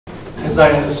As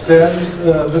I understand,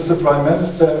 Mr. Prime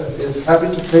Minister is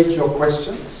happy to take your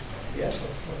questions. Yes.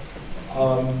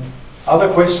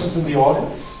 Other questions in the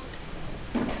audience?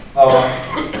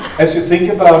 As you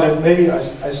think about it, maybe I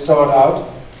start out.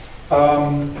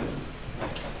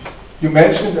 You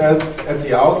mentioned at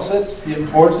the outset the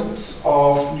importance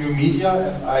of new media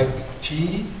and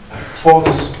IT for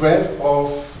the spread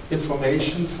of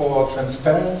information, for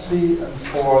transparency, and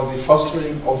for the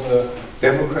fostering of the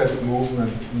democratic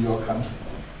movement in your country.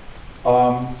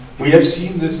 We have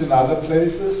seen this in other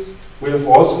places. We have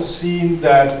also seen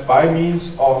that by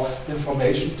means of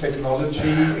information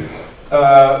technology,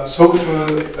 social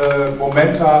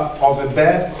momenta of a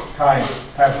bad kind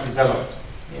have developed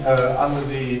under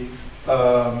the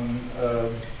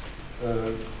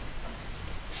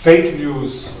fake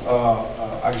news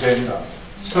agenda.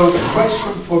 So the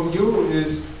question for you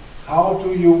is, how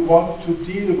do you want to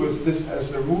deal with this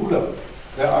as a ruler?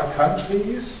 There are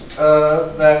countries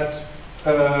that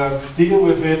deal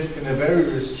with it in a very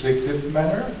restrictive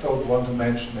manner. Don't want to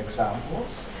mention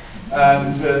examples.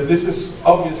 And this is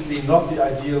obviously not the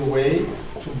ideal way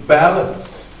to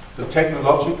balance the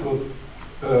technological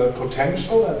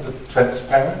potential and the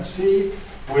transparency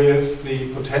with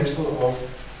the potential of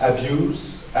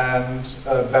abuse and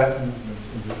bad movements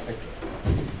in this sector.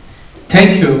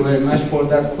 Thank you very much for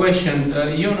that question.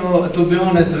 You know, to be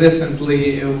honest,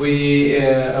 recently we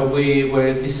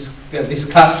were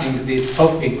discussing this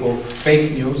topic of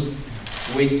fake news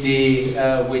with the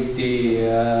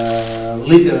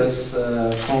leaders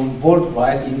from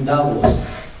worldwide in Davos,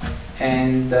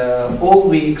 and all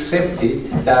we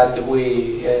accepted that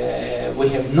we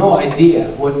have no idea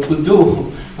what to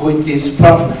do with this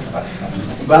problem.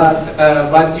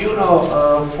 But you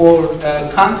know, for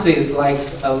countries like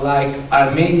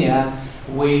Armenia,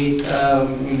 with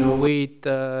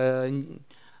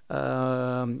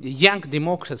young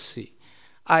democracy,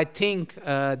 I think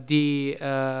the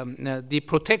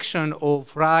protection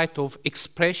of right of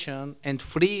expression and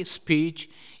free speech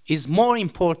is more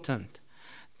important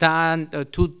than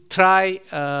to try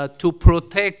to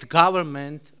protect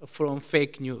government from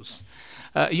fake news.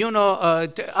 You know,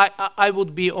 I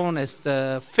would be honest,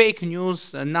 fake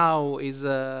news now is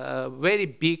a very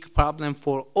big problem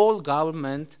for all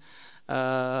government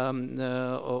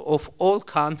of all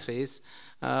countries,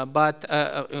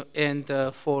 and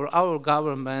for our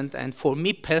government and for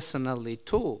me personally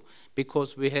too,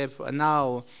 because we have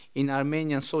now in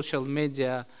Armenian social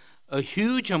media a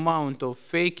huge amount of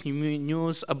fake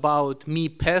news about me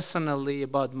personally,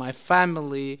 about my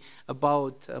family,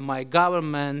 about my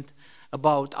government,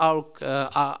 about our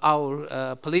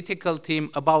political team,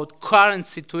 about current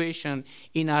situation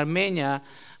in Armenia.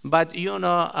 But you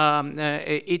know,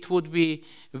 it would be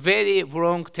very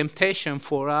wrong temptation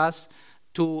for us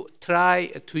to try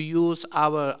to use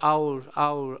our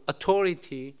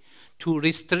authority to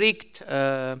restrict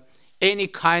any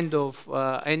kind of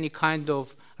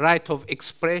right of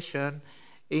expression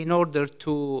in order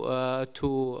to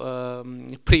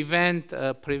prevent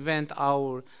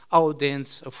our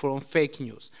audience from fake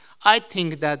news. I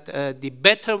think that the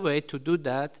better way to do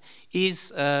that is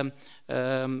the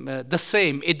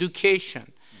same,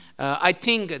 education. I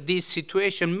think this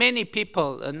situation, many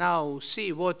people now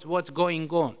see what's going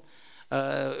on.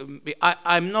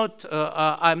 I'm not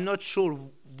sure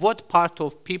what part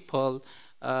of people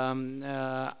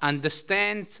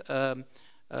understand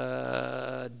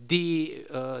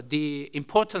the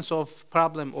importance of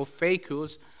problem of fake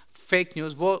news.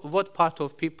 What part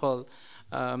of people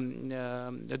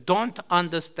don't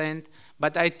understand?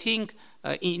 But I think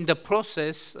in the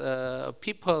process,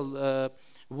 people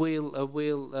will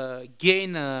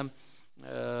gain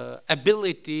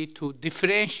ability to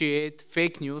differentiate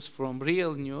fake news from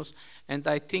real news, and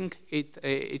I think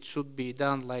it should be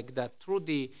done like that, through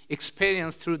the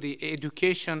experience, through the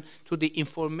education, through the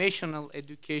informational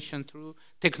education, through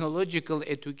technological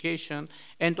education,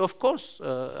 and of course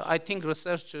I think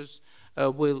researchers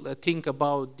will think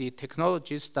about the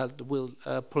technologies that will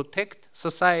protect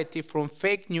society from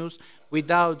fake news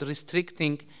without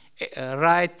restricting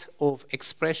right of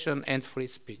expression and free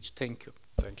speech. Thank you.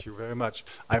 Thank you very much.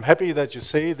 I'm happy that you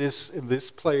say this in this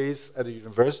place at a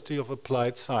University of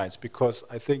Applied Science, because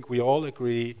I think we all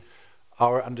agree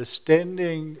our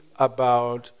understanding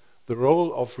about the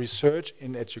role of research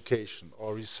in education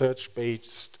or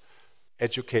research-based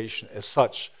education as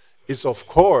such is, of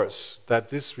course, that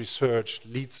this research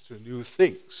leads to new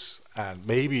things and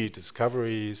maybe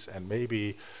discoveries and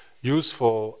maybe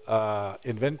useful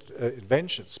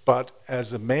inventions. But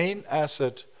as a main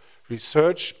asset,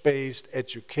 research-based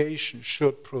education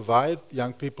should provide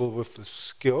young people with the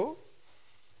skill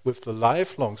with the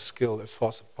lifelong skill, if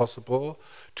possible,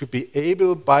 to be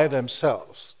able by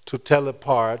themselves to tell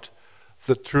apart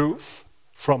the truth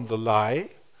from the lie,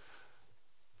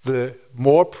 the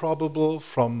more probable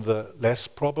from the less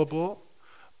probable,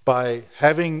 by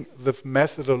having the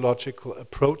methodological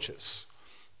approaches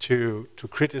to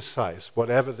criticize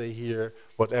whatever they hear,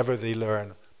 whatever they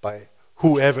learn, by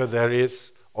whoever there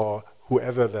is or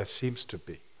whoever there seems to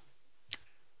be.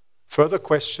 Further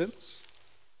questions?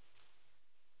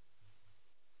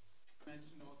 You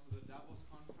mentioned also the Davos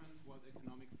Conference, World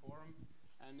Economic Forum,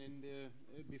 and in the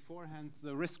beforehand,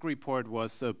 the risk report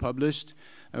was published,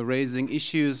 raising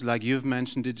issues like you've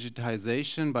mentioned,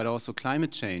 digitization, but also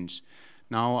climate change.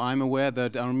 Now, I'm aware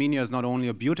that Armenia is not only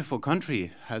a beautiful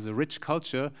country, has a rich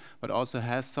culture, but also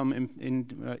has some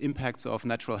impacts of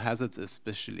natural hazards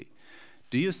especially.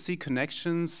 Do you see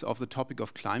connections of the topic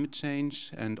of climate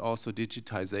change and also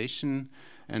digitization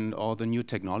and all the new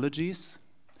technologies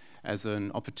as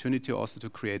an opportunity also to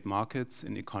create markets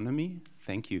in economy?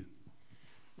 Thank you.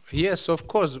 Yes, of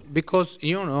course, because,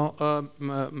 you know,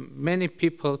 many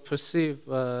people perceive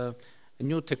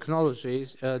new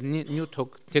technologies,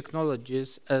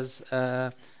 technologies as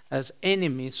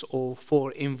enemies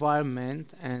for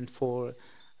environment and for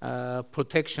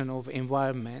protection of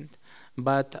environment.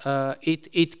 But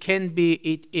it can be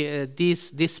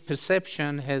this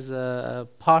perception has a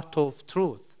part of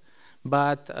truth.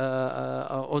 But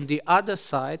on the other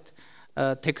side,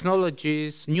 new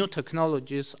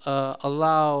technologies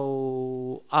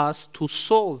allow us to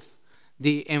solve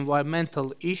the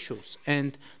environmental issues.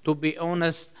 And to be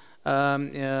honest,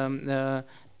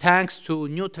 thanks to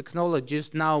new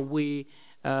technologies, now we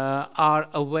are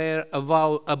aware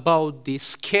about the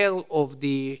scale of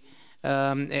the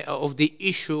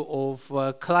issue of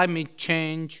climate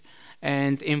change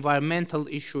and environmental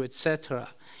issue, etc.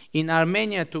 In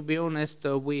Armenia, to be honest,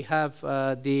 we have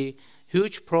the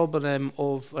huge problem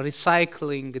of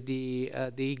recycling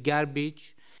the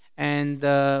garbage, and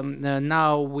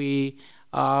now we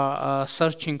are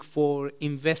searching for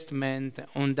investment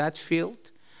on that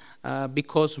field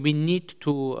because we need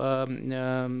to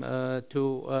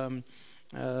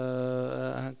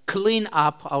clean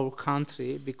up our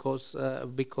country because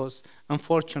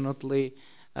unfortunately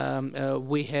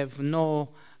we have no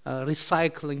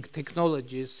recycling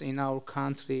technologies in our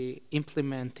country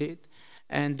implemented.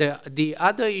 And the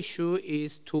other issue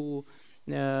is to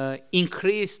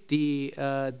increase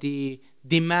the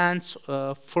demands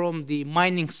from the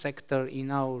mining sector in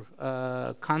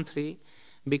our country,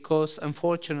 because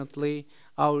unfortunately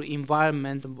our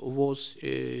environment was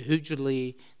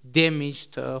hugely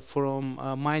damaged from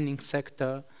mining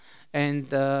sector,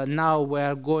 and now we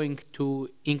are going to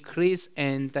increase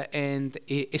and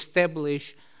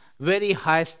establish very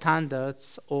high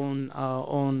standards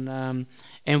on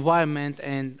environment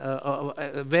and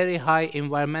very high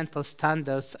environmental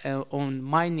standards on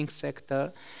mining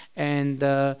sector, and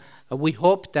we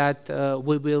hope that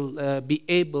we will be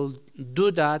able to do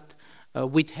that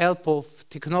with help of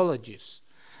technologies.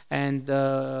 And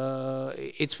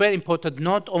it's very important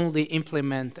not only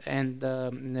implement and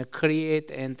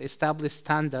create and establish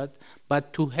standard,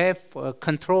 but to have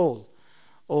control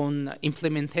on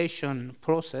implementation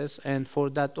process, and for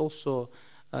that also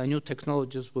new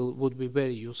technologies would be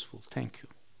very useful. Thank you.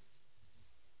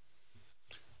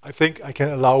 I think I can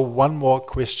allow one more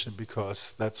question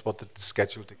because that's what the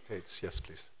schedule dictates. Yes,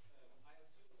 please.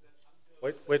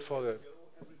 Wait for the...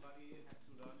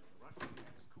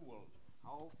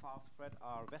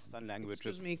 Are Western languages.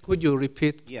 Excuse me, could you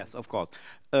repeat? Yes, of course.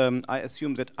 I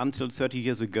assume that until 30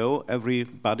 years ago,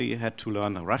 everybody had to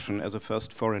learn Russian as a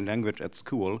first foreign language at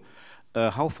school.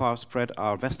 How far spread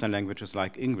are Western languages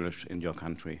like English in your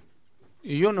country?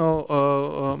 You know,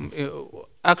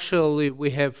 actually we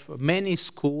have many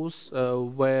schools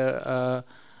where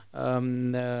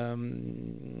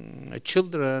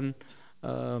children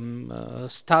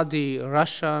study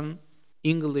Russian,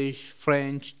 English,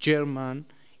 French, German.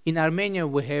 In Armenia,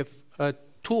 we have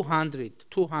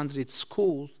 200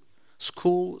 schools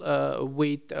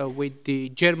with the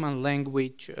German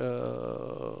language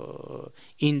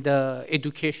in the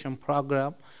education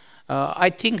program.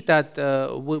 I think that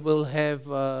we will have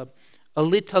a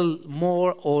little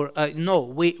more, or no,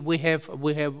 we have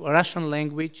Russian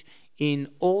language in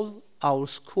all our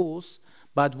schools,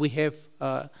 but we have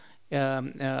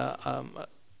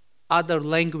other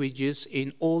languages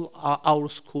in all our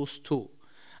schools too.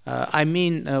 I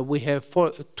mean, we have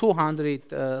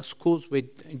 200 schools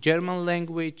with German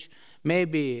language,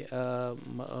 maybe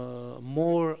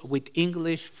more with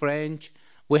English, French.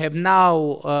 We have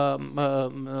now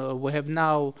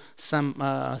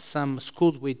some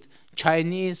schools with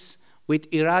Chinese, with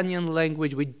Iranian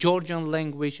language, with Georgian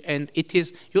language, and it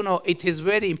is, you know, it is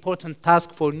very important task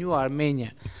for New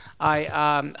Armenia.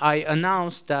 I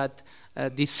announced that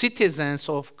the citizens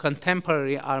of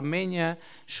contemporary Armenia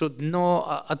should know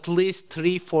at least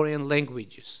 3 foreign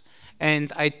languages.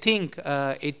 And I think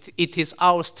it is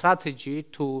our strategy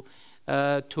to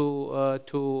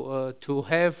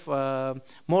have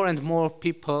more and more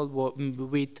people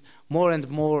with more and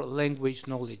more language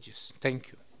knowledges. Thank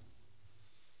you.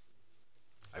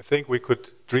 I think we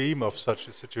could dream of such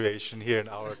a situation here in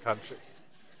our country.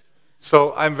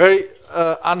 So I'm very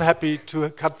unhappy to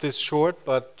cut this short,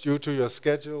 but due to your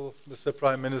schedule, Mr.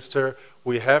 Prime Minister,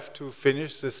 we have to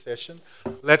finish this session.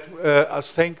 Let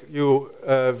us thank you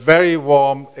very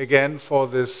warm again for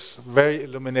this very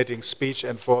illuminating speech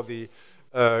and for the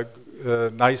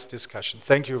nice discussion.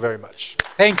 Thank you very much.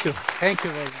 Thank you. Thank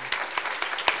you very much.